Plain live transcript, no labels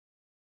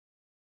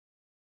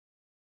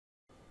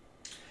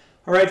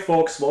All right,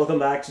 folks, welcome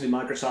back to the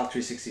Microsoft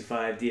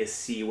 365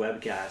 DSC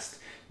webcast.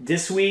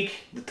 This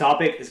week, the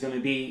topic is going to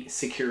be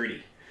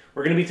security.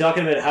 We're going to be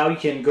talking about how you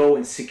can go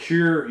and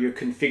secure your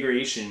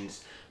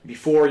configurations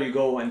before you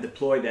go and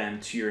deploy them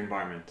to your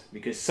environment,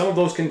 because some of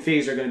those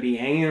configs are going to be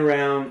hanging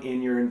around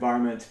in your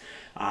environment.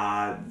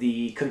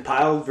 The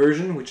compiled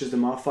version, which is the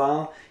MOF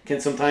file, can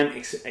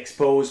sometimes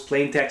expose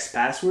plain text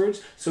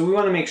passwords. So we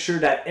want to make sure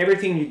that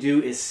everything you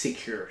do is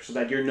secure, so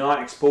that you're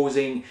not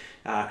exposing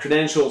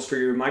credentials for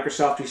your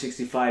Microsoft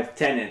 365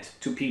 tenant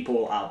to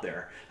people out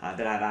there that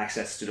have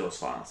access to those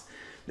files.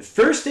 The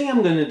first thing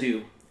I'm going to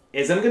do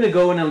is I'm going to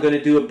go and I'm going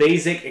to do a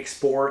basic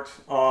export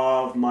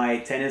of my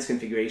tenant's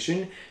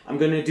configuration. I'm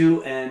going to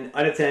do an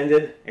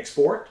unattended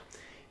export.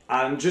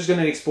 I'm just going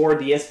to export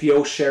the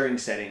SPO sharing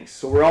settings.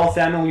 So we're all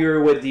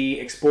familiar with the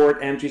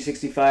export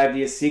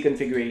M365DSC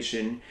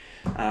configuration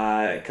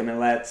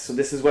commandlet. So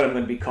this is what I'm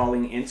going to be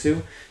calling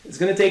into. It's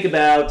going to take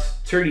about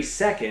 30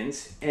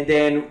 seconds. And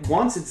then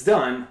once it's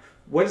done,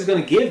 what it's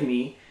going to give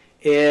me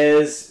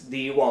is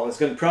it's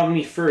going to prompt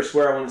me first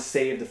where I want to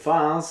save the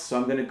files. So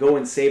I'm going to go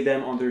and save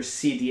them under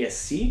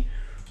CDSC,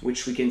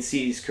 which we can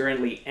see is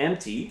currently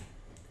empty.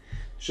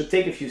 Should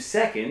take a few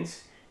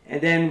seconds.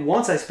 And then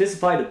once I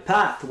specify the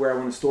path where I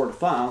want to store the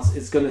files,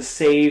 it's going to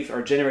save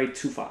or generate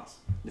two files.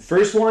 The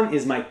first one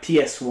is my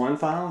PS1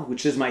 file,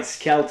 which is my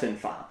skeleton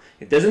file.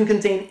 It doesn't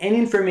contain any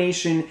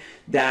information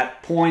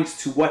that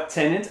points to what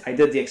tenant I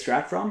did the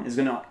extract from. It's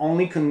going to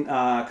only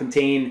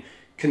contain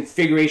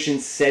configuration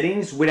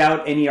settings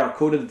without any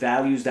hard-coded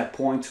values that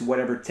point to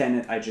whatever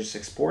tenant I just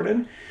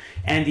exported.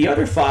 And the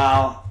other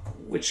file,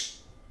 which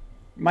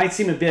might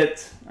seem a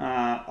bit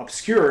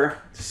obscure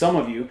to some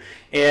of you,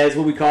 is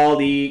what we call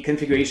the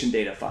configuration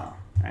data file.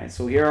 Right?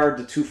 So here are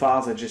the two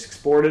files I just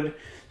exported.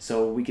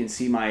 So we can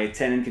see my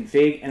tenant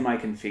config and my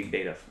config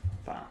data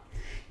file.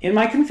 In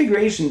my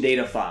configuration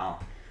data file,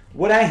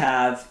 what I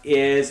have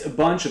is a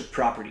bunch of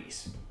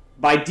properties.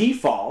 By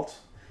default,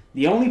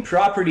 the only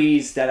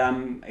properties that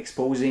I'm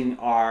exposing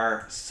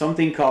are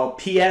something called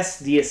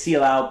PS DSC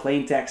allow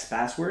plain text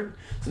password.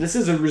 So this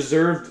is a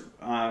reserved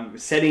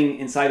setting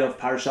inside of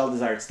PowerShell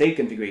desired state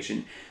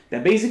configuration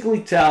that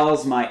basically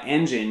tells my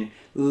engine,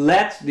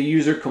 let the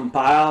user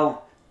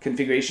compile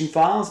configuration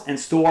files and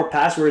store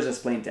passwords as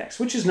plain text,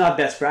 which is not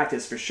best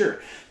practice for sure,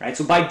 right?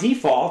 So by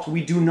default,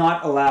 we do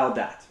not allow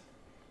that,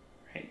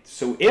 right?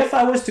 So if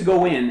I was to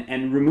go in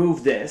and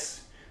remove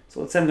this,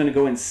 so let's say I'm going to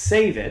go and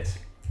save it.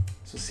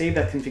 So save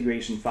that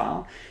configuration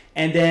file.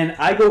 And then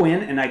I go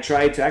in and I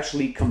try to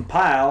actually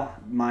compile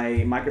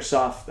my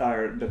Microsoft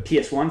or the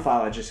PS1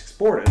 file I just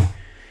exported.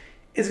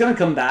 It's going to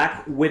come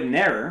back with an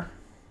error.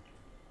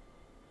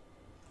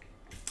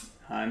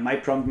 It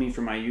might prompt me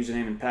for my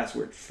username and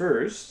password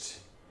first.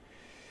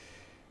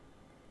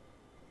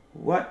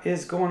 What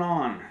is going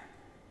on?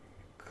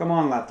 Come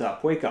on,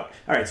 laptop, wake up.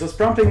 All right, so it's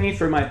prompting me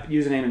for my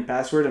username and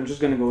password. I'm just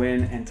going to go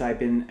in and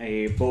type in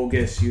a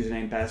bogus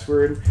username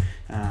password.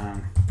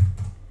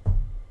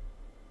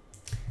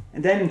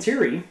 And then in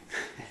theory,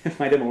 if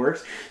my demo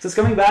works, so it's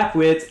coming back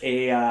with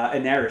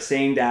an error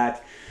saying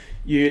that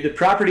the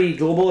property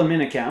global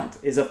admin account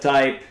is of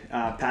type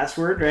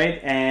password, right?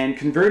 And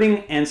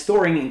converting and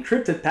storing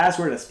encrypted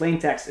password as plain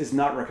text is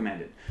not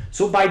recommended.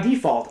 So by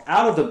default,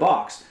 out of the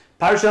box,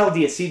 PowerShell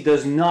DSC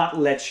does not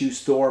let you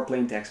store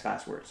plain text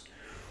passwords.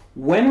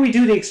 When we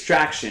do the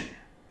extraction,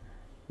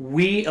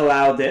 we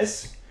allow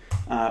this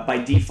by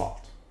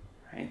default,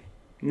 right?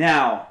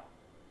 Now,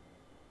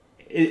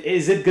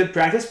 is it good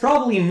practice?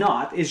 Probably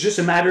not. It's just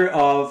a matter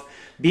of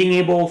being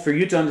able for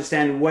you to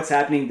understand what's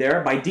happening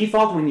there. By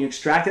default, when you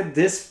extract it,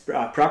 this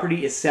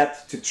property is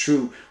set to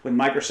true with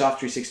Microsoft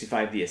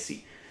 365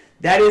 DSC.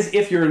 That is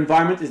if your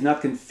environment is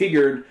not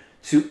configured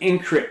to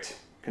encrypt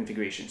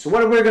configuration. So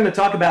what we're going to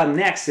talk about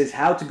next is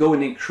how to go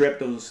and encrypt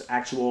those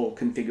actual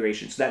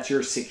configurations. So that's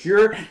your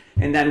secure,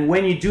 and then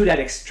when you do that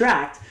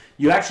extract,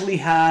 you actually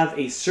have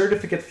a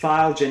certificate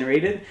file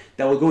generated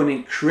that will go and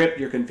encrypt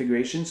your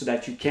configuration so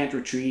that you can't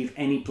retrieve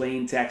any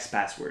plain text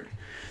password.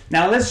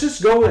 Now let's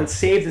just go and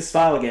save this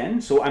file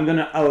again. So I'm going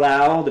to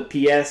allow the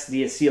PS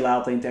DSC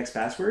allow plain text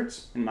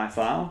passwords in my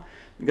file.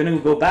 I'm going to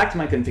go back to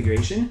my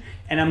configuration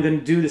and I'm going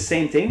to do the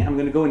same thing. I'm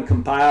going to go and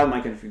compile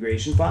my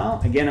configuration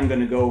file. Again, I'm going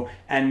to go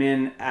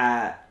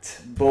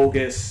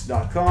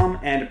admin@bogus.com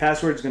and the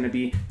password is going to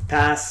be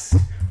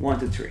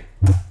pass123.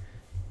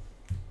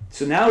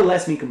 So now it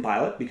lets me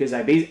compile it because I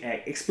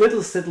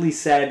explicitly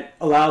said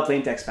allow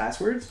plain text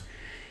passwords.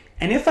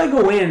 And if I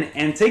go in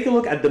and take a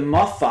look at the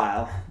MOF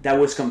file that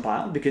was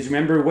compiled, because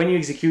remember when you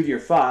execute your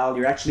file,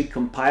 you're actually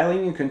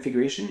compiling your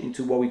configuration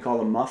into what we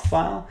call a MOF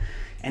file.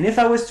 And if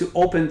I was to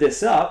open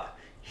this up,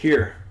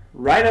 here,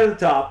 right at the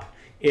top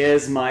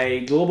is my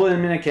global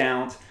admin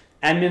account,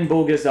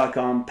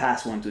 adminbogus.com,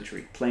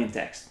 pass123, plain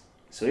text.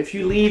 So if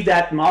you leave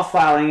that MOF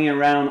file hanging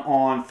around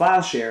on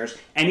file shares,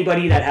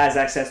 anybody that has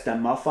access to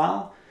that MOF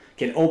file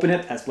can open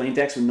it as plain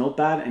text with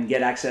Notepad and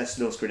get access to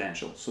those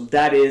credentials. So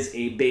that is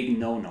a big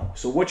no-no.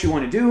 So what you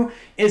want to do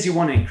is you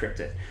want to encrypt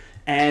it.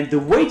 And the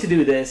way to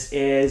do this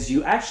is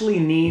you actually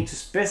need to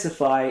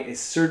specify a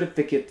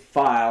certificate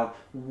file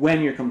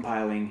when you're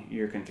compiling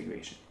your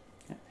configuration.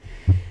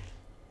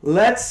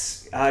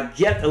 Let's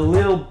get a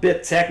little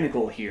bit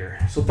technical here.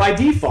 So by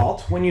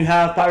default, when you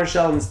have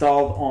PowerShell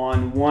installed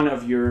on one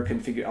of your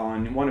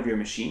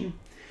machine,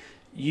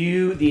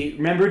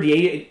 remember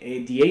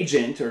the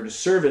agent or the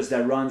service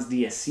that runs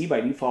DSC by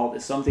default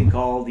is something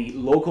called the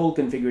Local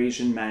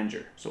Configuration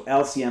Manager, so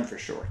LCM for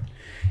short.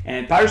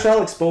 And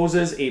PowerShell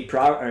exposes a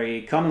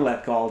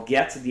commandlet called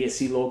get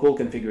DSC Local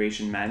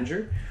Configuration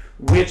Manager,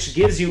 which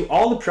gives you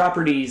all the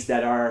properties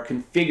that are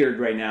configured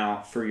right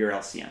now for your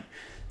LCM.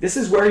 This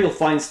is where you'll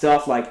find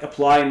stuff like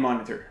apply and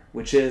monitor,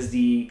 which is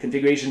the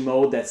configuration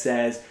mode that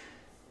says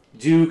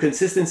do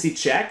consistency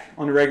check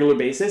on a regular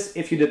basis.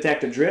 If you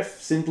detect a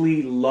drift,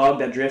 simply log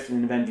that drift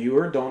in Event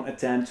Viewer. Don't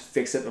attempt to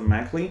fix it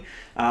automatically.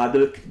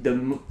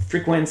 The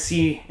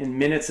frequency in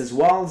minutes as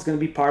well is going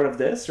to be part of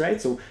this,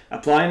 right? So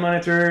apply and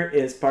monitor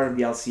is part of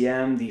the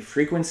LCM. The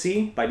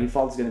frequency by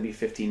default is going to be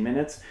 15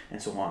 minutes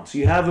and so on. So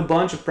you have a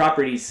bunch of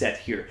properties set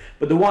here.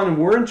 But the one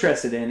we're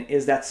interested in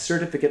is that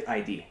certificate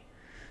ID.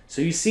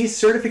 So you see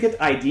certificate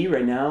ID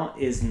right now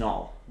is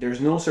null.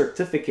 There's no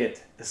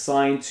certificate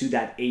assigned to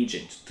that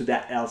agent, to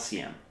that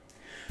LCM.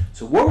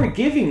 So what we're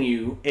giving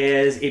you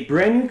is a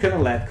brand new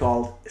commandlet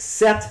called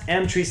set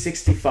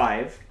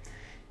M365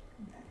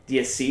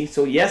 DSC.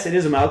 So yes, it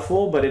is a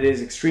mouthful, but it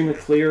is extremely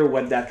clear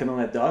what that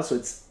commandlet does. So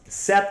it's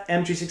set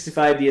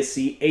M365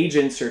 DSC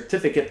agent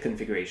certificate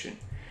configuration.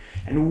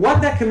 And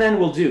what that command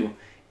will do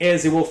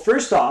is it will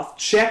first off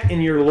check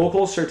in your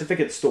local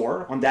certificate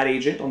store on that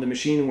agent, on the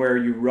machine where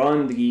you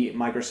run the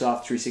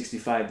Microsoft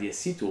 365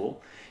 DSC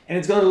tool, and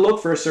it's going to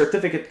look for a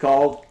certificate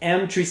called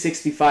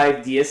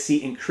M365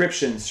 DSC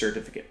encryption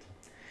certificate.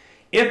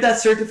 If that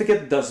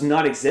certificate does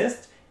not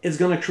exist, it's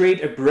going to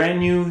create a brand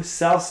new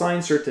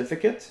self-signed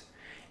certificate,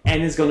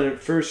 and it's going to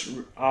first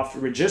off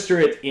register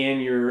it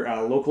in your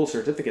local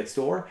certificate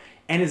store,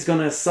 and it's going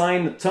to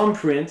assign the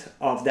thumbprint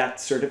of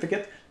that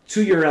certificate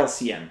to your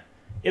LCM.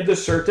 If the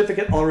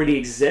certificate already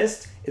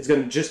exists, it's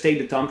going to just take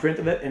the thumbprint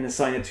of it and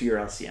assign it to your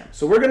LCM.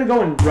 So we're going to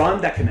go and run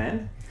that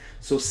command.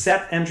 So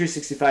set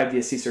M365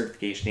 DSC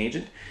certification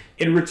agent.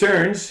 It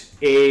returns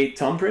a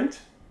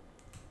thumbprint,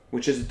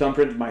 which is the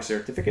thumbprint of my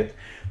certificate.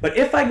 But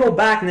if I go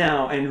back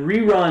now and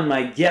rerun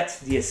my get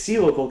DSC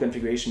local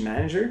configuration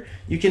manager,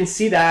 you can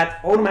see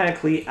that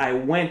automatically I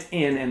went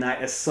in and I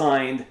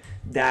assigned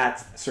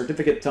that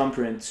certificate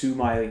thumbprint to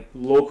my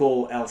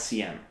local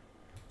LCM.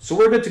 So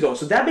we're good to go.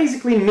 So that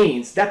basically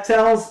means, that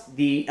tells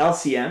the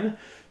LCM,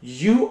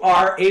 you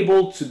are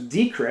able to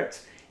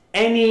decrypt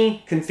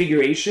any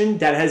configuration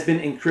that has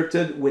been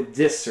encrypted with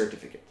this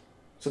certificate.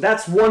 So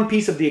that's one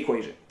piece of the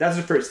equation. That's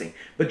the first thing.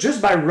 But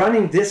just by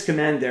running this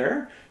command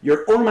there,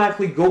 you're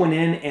automatically going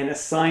in and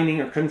assigning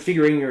or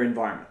configuring your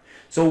environment.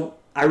 So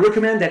I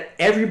recommend that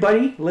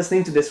everybody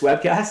listening to this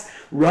webcast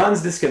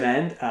runs this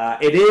command.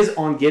 It is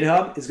on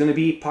GitHub. It's going to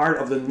be part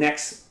of the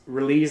next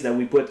release that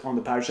we put on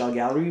the PowerShell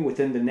gallery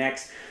within the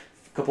next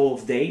couple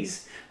of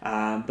days,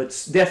 but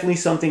it's definitely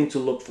something to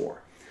look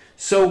for.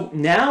 So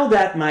now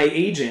that my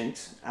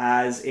agent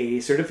has a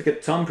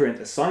certificate thumbprint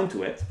assigned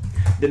to it,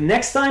 the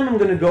next time I'm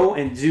going to go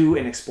and do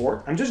an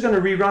export, I'm just going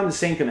to rerun the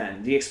same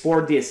command, the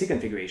export DSC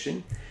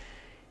configuration.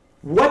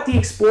 What the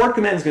export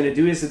command is going to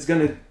do is it's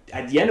going to,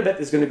 at the end of it,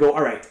 it's going to go,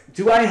 all right,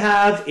 do I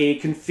have a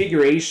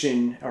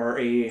configuration or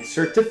a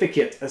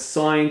certificate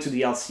assigned to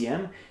the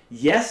LCM?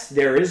 Yes,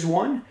 there is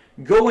one.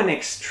 Go and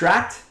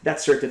extract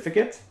that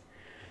certificate,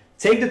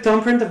 take the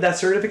thumbprint of that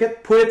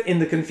certificate, put it in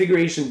the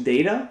configuration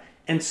data,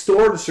 and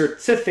store the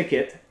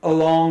certificate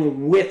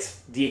along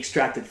with the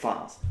extracted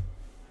files,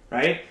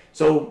 right?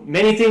 So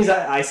many things,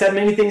 I said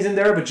many things in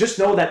there, but just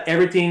know that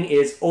everything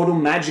is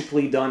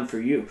auto-magically done for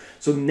you.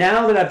 So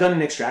now that I've done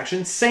an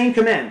extraction, same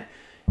command.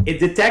 It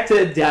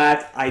detected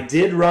that I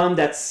did run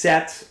that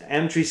set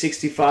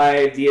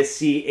M365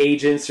 DSC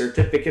agent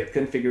certificate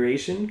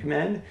configuration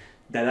command,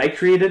 that I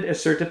created a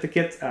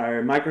certificate,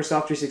 our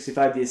Microsoft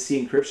 365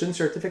 DSC encryption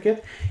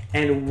certificate,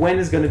 and when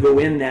it's going to go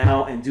in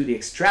now and do the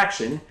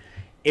extraction,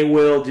 it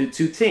will do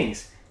two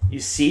things.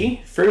 You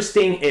see, first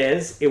thing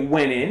is it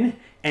went in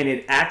and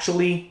it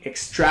actually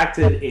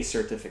extracted a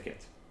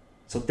certificate.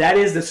 So that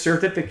is the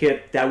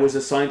certificate that was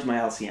assigned to my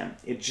LCM.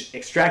 It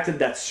extracted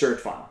that cert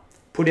file,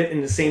 put it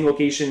in the same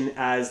location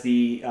as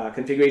the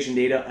configuration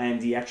data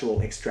and the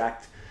actual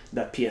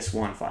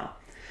extract.ps1 file.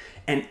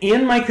 And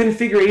in my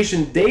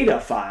configuration data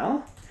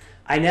file,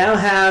 I now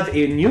have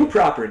a new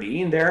property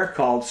in there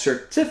called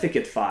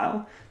certificate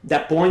file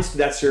that points to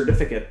that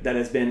certificate that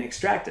has been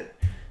extracted.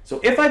 So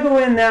if I go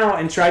in now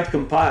and try to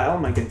compile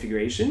my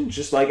configuration,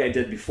 just like I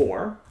did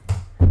before,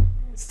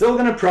 it's still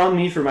going to prompt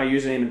me for my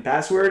username and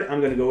password. I'm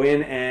going to go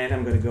in and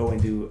I'm going to go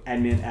and do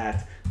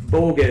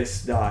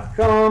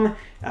admin@bogus.com,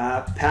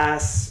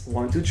 pass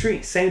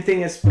 123. Same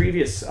thing as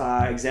previous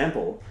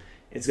example.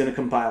 It's going to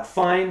compile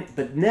fine,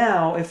 but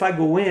now if I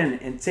go in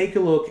and take a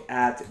look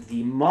at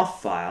the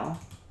muff file,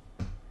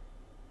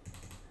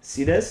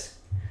 see this?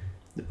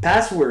 The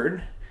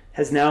password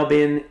has now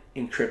been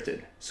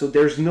encrypted. So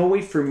there's no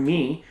way for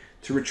me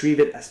to retrieve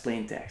it as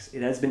plain text.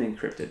 It has been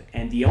encrypted.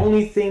 And the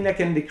only thing that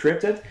can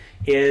decrypt it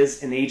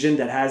is an agent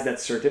that has that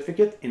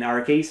certificate, in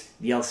our case,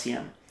 the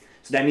LCM.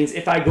 So that means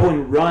if I go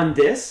and run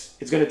this,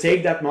 it's going to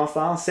take that mod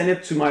file, send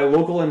it to my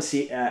local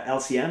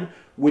LCM,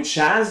 which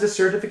has the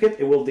certificate.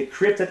 It will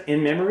decrypt it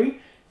in memory.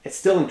 It's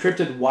still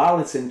encrypted while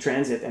it's in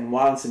transit and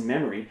while it's in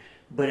memory,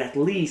 but at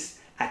least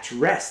at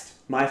rest,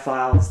 my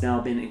file has now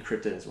been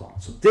encrypted as well.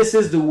 So this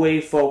is the way,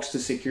 folks, to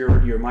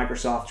secure your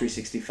Microsoft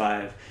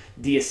 365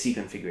 DSC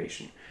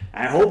configuration.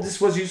 I hope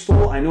this was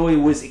useful. I know it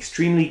was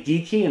extremely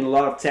geeky and a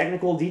lot of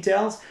technical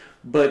details,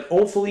 but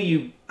hopefully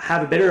you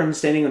have a better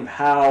understanding of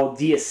how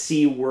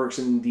DSC works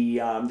and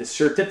the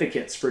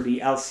certificates for the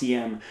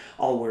LCM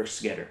all works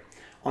together.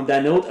 On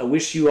that note, I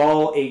wish you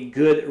all a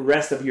good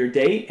rest of your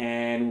day,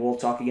 and we'll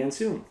talk again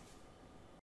soon.